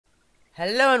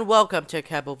Hello and welcome to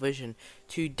KerbalVision.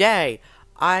 Today,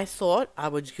 I thought I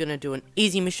was going to do an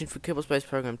easy mission for Kerbal Space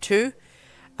Program 2,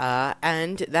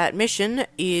 and that mission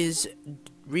is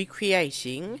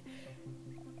recreating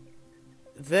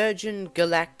Virgin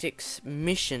Galactic's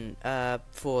mission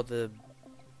for the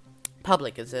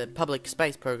public. It's a public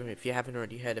space program if you haven't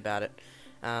already heard about it.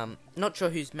 Not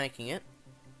sure who's making it.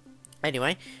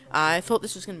 Anyway, I thought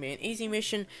this was going to be an easy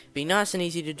mission, be nice and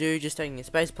easy to do, just taking a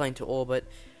space plane to orbit.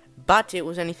 But it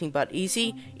was anything but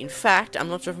easy. In fact, I'm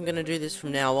not sure if I'm going to do this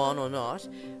from now on or not,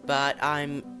 but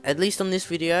at least on this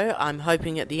video, I'm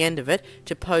hoping at the end of it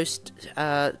to put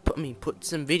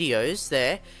some videos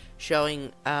there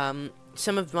showing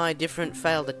some of my different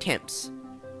failed attempts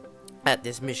at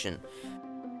this mission.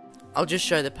 I'll just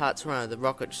show the parts where the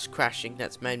rocket just crashing.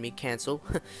 That's made me cancel.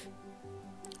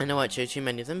 I know I won't show too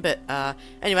many of them, but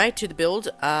anyway, to the build.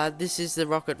 This is the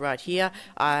rocket right here.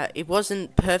 It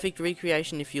wasn't perfect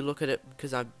recreation if you look at it,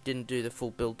 because I didn't do the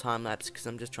full build time lapse, because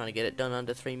I'm just trying to get it done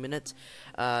under 3 minutes.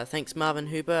 Thanks, Marvin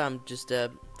Huber. I'm just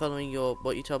following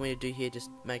what you told me to do here. Just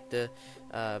make the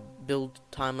build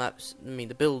time lapse.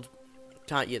 The build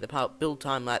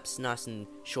time lapse nice and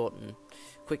short and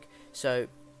quick. So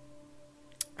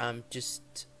I'm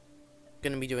just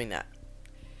gonna be doing that.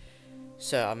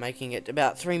 So I'm making it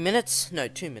about 3 minutes, no,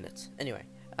 2 minutes, anyway.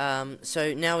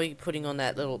 So now we're putting on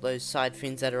those side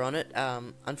fins that are on it.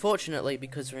 Unfortunately,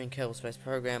 because we're in Kerbal Space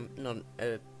Program, not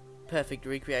a perfect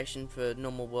recreation for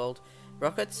normal world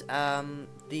rockets,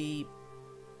 the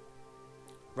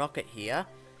rocket here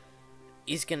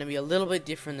is going to be a little bit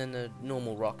different than the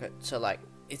normal rocket. So, like,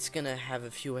 it's going to have a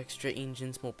few extra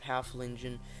engines, more powerful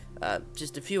engine,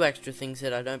 just a few extra things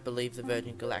that I don't believe the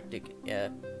Virgin Galactic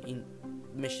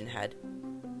mission had.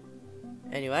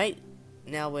 Anyway,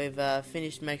 now we've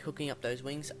finished hooking up those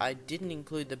wings. I didn't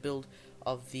include the build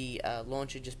of the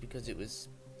launcher just because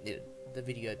the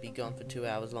video would be gone for 2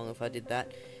 hours long if I did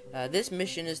that. This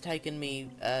mission has taken me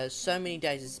so many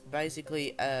days. It's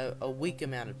basically a week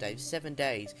amount of days, 7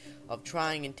 days of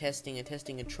trying and testing and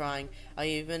testing and trying.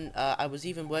 I was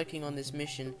even working on this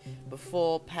mission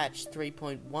before patch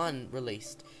 3.1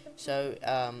 released. So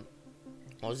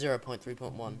or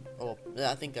 0.3.1, or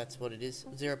I think that's what it is,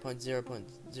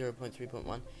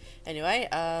 0.0.3.1. Anyway,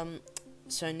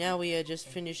 so now we are just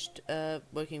finished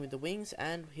working with the wings,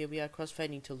 and here we are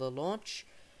crossfading to the launch.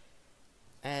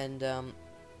 And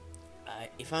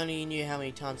if only you knew how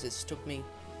many times this took me.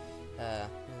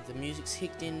 The music's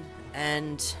kicked in,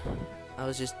 and I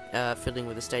was just fiddling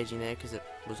with the staging there because it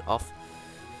was off.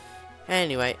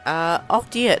 Anyway, oh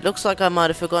dear, it looks like I might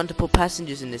have forgotten to put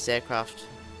passengers in this aircraft.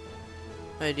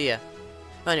 Oh dear.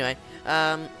 Anyway,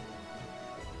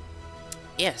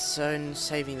 yes, so I'm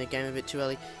saving the game a bit too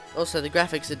early. Also, the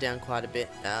graphics are down quite a bit.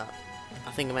 I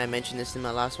think I may have mentioned this in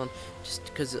my last one, just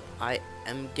because I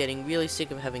am getting really sick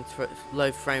of having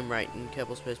low frame rate in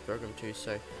Kerbal Space Program 2,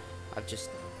 so I've just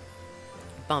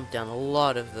bumped down a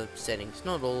lot of the settings,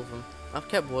 not all of them. I've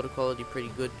kept water quality pretty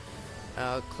good.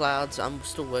 Clouds, I'm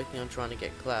still working on trying to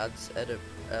get clouds at a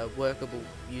workable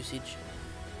usage.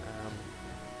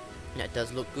 That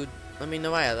does look good. The way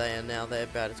they are now, they're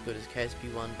about as good as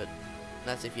KSP1, but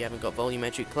that's if you haven't got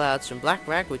volumetric clouds from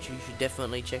BlackRag, which you should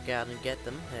definitely check out and get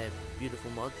them. They're beautiful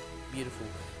beautiful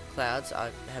clouds. I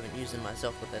haven't used them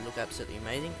myself, but they look absolutely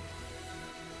amazing.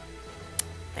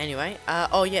 Anyway,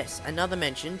 oh yes, another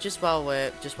mention, just while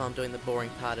I'm doing the boring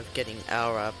part of getting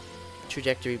our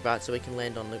trajectory right so we can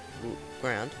land on the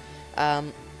ground.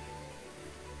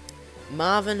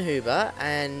 Marvin Huber,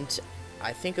 and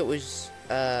I think it was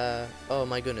oh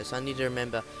my goodness, I need to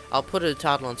remember. I'll put a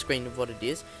title on screen of what it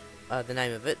is, the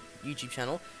name of it, YouTube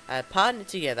channel. Partnered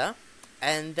together,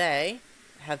 and they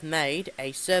have made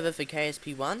a server for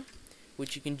KSP1,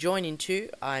 which you can join into.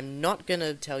 I'm not going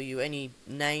to tell you any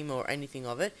name or anything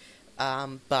of it,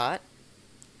 but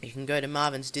you can go to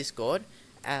Marvin's Discord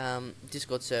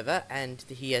server, and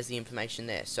he has the information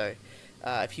there. So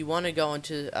if you want to go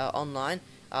onto online,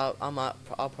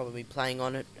 I'll probably be playing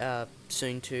on it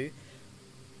soon too.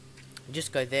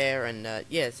 Just go there, and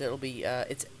yes, it'll be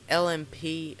it's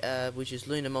LMP, which is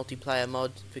Lunar Multiplayer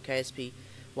Mod for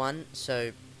KSP1.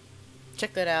 So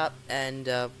check that out, and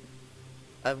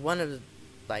one of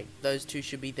those two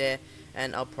should be there,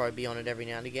 and I'll probably be on it every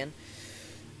now and again.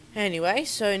 Anyway,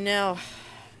 so now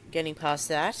getting past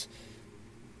that,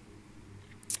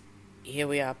 here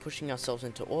we are pushing ourselves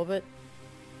into orbit.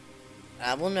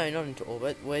 Well, no, not into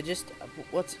orbit. We're just,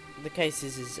 what's the case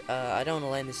is I don't want to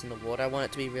land this in the water. I want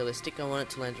it to be realistic. I want it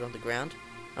to land it on the ground.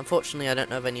 Unfortunately, I don't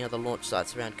know of any other launch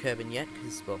sites around Kerbin yet,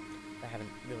 because, well, they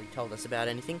haven't really told us about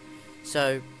anything.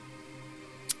 So,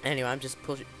 Anyway, I'm just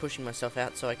pushing myself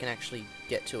out so I can actually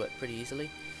get to it pretty easily.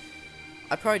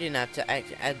 I probably didn't have to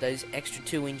add those extra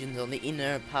 2 engines on the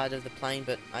inner part of the plane,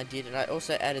 but I did. And I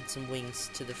also added some wings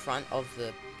to the front of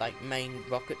the main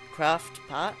rocket craft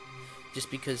part,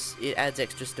 just because it adds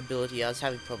extra stability. I was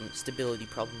having stability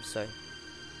problems, so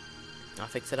I'll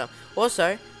fix it up.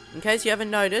 Also, in case you haven't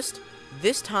noticed,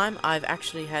 this time I've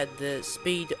actually had the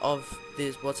speed of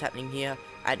what's happening here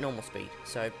at normal speed,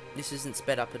 so this isn't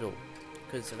sped up at all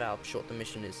because of how short the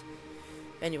mission is.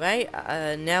 Anyway,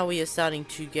 now we are starting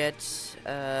to get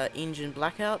engine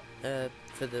blackout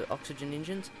for the oxygen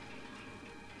engines.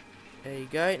 There you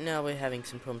go. Now we're having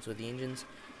some problems with the engines,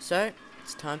 so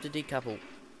it's time to decouple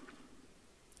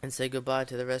and say goodbye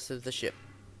to the rest of the ship.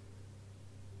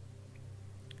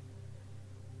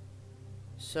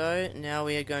 So now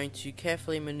we are going to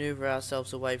carefully maneuver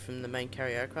ourselves away from the main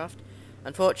carrier aircraft.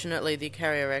 Unfortunately, the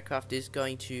carrier aircraft is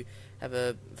going to have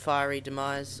a fiery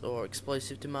demise or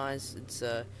explosive demise. It's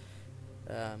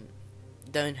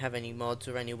don't have any mods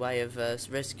or any way of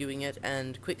rescuing it,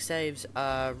 and quick saves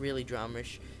are really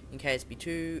dramaish in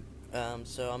KSP2,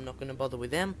 so I'm not going to bother with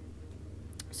them.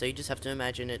 So you just have to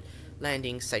imagine it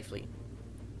landing safely.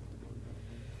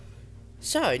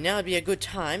 So now would be a good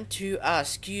time to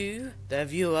ask you, the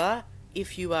viewer,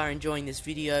 if you are enjoying this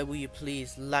video, will you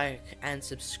please like and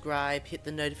subscribe, hit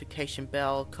the notification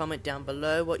bell, comment down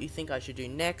below what you think I should do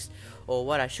next, or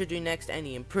what I should do next,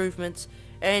 any improvements,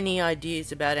 any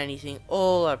ideas about anything,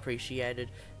 all are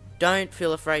appreciated. Don't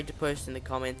feel afraid to post in the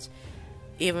comments,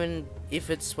 even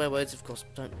if it's swear words, of course,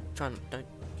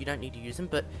 you don't need to use them,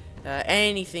 but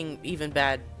anything, even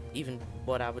bad, even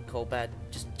what I would call bad,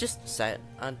 just say it.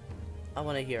 I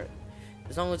want to hear it.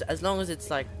 As long as it's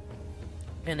like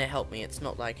gonna help me. It's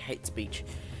not like hate speech.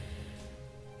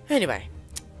 Anyway,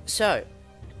 so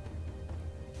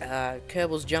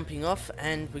Kerbal's jumping off,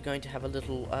 and we're going to have a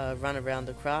little run around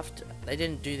the craft. They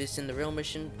didn't do this in the real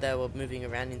mission. They were moving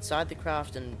around inside the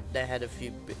craft, and they had a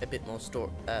bit more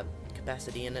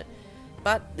capacity in it.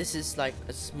 But this is like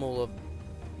a smaller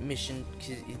mission,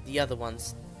 because the other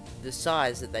ones, the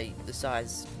size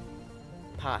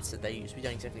parts that they use, we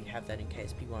don't exactly have that in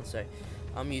KSP1, so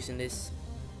I'm using this.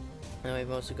 And we've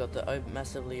also got the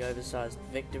massively oversized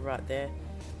Vector right there,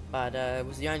 but it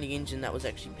was the only engine that was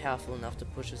actually powerful enough to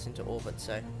push us into orbit,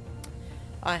 so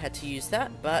I had to use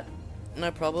that, but no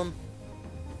problem.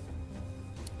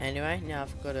 Anyway, now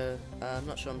I've got I'm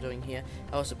not sure what I'm doing here.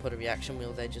 I also put a reaction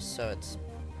wheel there just so it's,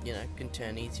 you know, can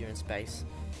turn easier in space.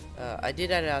 I did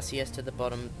add RCS to the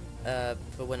bottom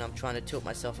for when I'm trying to tilt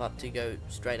myself up to go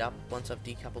straight up once I've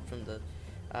decoupled from the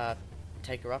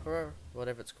taker-upper,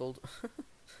 whatever it's called,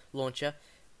 launcher.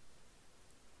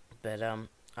 But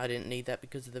I didn't need that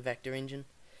because of the Vector engine.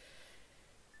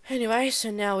 Anyway,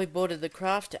 so now we boarded the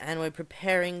craft and we're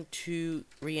preparing to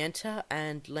re-enter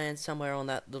and land somewhere on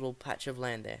that little patch of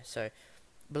land there. So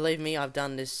believe me, I've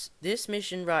done this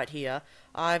mission right here.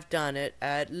 I've done it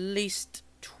at least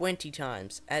 20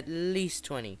 times, at least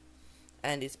 20.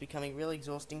 And it's becoming really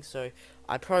exhausting, so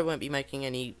I probably won't be making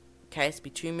any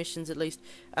KSP2 missions at least.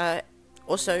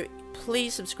 Also,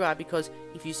 please subscribe, because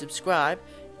if you subscribe,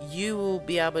 you will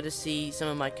be able to see some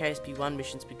of my KSP1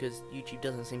 missions, because YouTube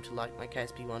doesn't seem to like my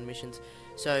KSP1 missions.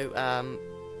 So,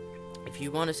 if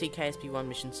you want to see KSP1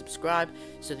 missions, subscribe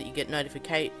so that you get when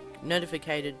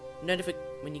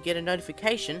you get a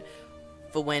notification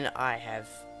for when I have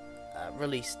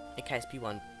released a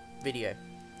KSP1 video.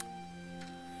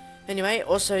 Anyway,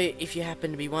 also, if you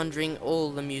happen to be wondering, all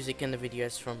the music and the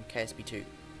videos from KSP2,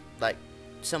 like,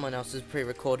 someone else has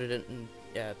pre-recorded it and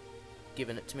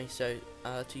given it to me, so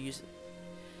to use it.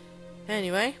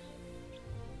 Anyway,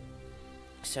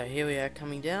 so here we are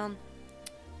coming down,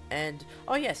 and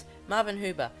oh yes, Marvin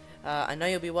Huber, I know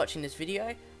you'll be watching this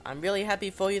video. I'm really happy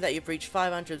for you that you've reached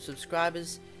 500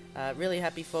 subscribers. Really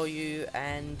happy for you,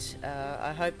 and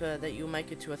I hope that you'll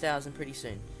make it to 1,000 pretty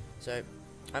soon. So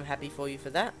I'm happy for you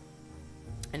for that.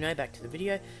 Anyway, back to the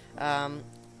video.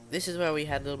 This is where we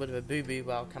had a little bit of a boo-boo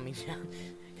while coming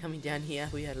down here.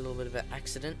 We had a little bit of an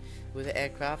accident with the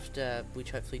aircraft,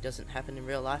 which hopefully doesn't happen in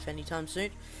real life anytime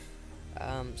soon.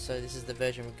 So this is the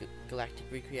version of Galactic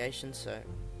recreation, so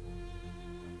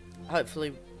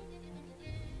hopefully.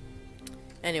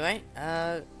 Anyway,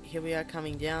 here we are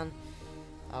coming down.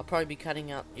 I'll probably be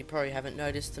cutting out, you probably haven't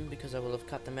noticed them because I will have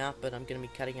cut them out, but I'm going to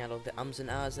be cutting out all the ums and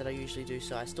ahs that I usually do,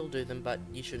 so I still do them, but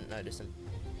you shouldn't notice them.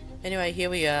 Anyway, here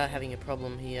we are having a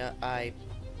problem here. I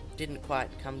didn't quite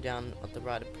come down at the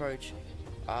right approach,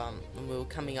 and we were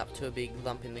coming up to a big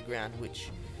lump in the ground,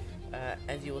 which,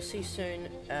 as you will see soon,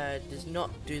 does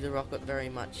not do the rocket very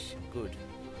much good.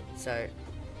 So,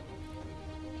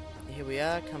 here we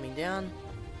are coming down,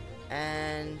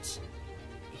 and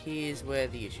here's where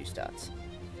the issue starts.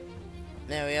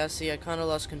 There we are. See, I kind of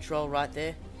lost control right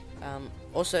there.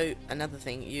 Also, another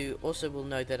thing, you also will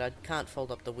know that I can't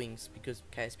fold up the wings because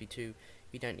KSP2,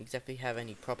 you don't exactly have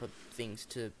any proper things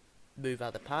to move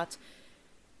other parts.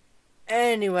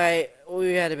 Anyway,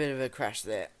 we had a bit of a crash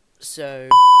there, so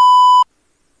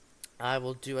I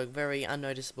will do a very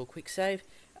unnoticeable quick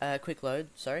load,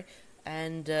 sorry,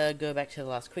 and go back to the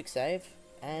last quick save,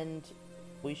 and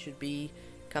we should be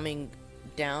coming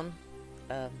down.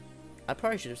 I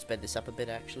probably should have sped this up a bit,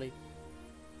 actually.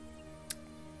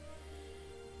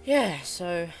 Yeah,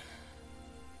 so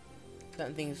I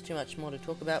don't think there's too much more to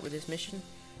talk about with this mission.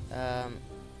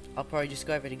 I'll probably just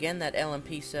go over it again. That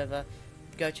LMP server,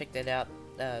 go check that out.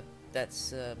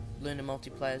 That's Lunar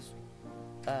Multiplayer's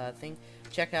thing.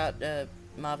 Check out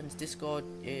Marvin's Discord.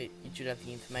 It should have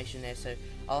the information there. So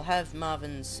I'll have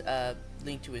Marvin's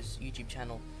link to his YouTube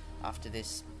channel after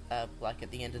this, like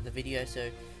at the end of the video. So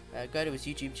go to his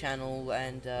YouTube channel,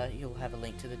 and he'll have a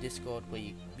link to the Discord where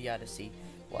you'll be able to see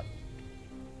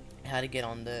how to get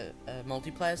on the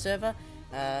multiplayer server.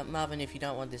 Marvin, if you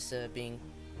don't want this being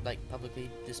like publicly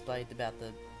displayed about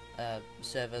the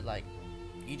server, like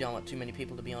you don't want too many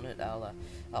people to be on it,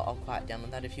 I'll quiet down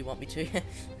on that if you want me to.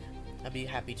 I'd be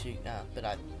happy to,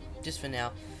 but just for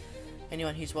now,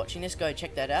 anyone who's watching this, go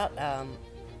check that out.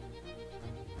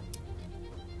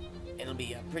 It'll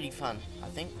be pretty fun, I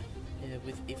think,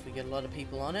 if we get a lot of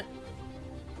people on it.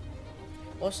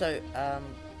 Also,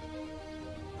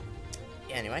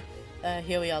 anyway,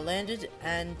 here we are landed,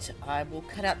 and I will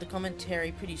cut out the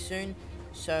commentary pretty soon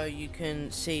so you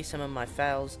can see some of my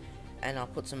fails, and I'll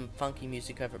put some funky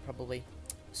music over it probably.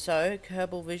 So,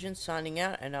 KerbalVision signing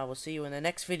out, and I will see you in the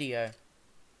next video.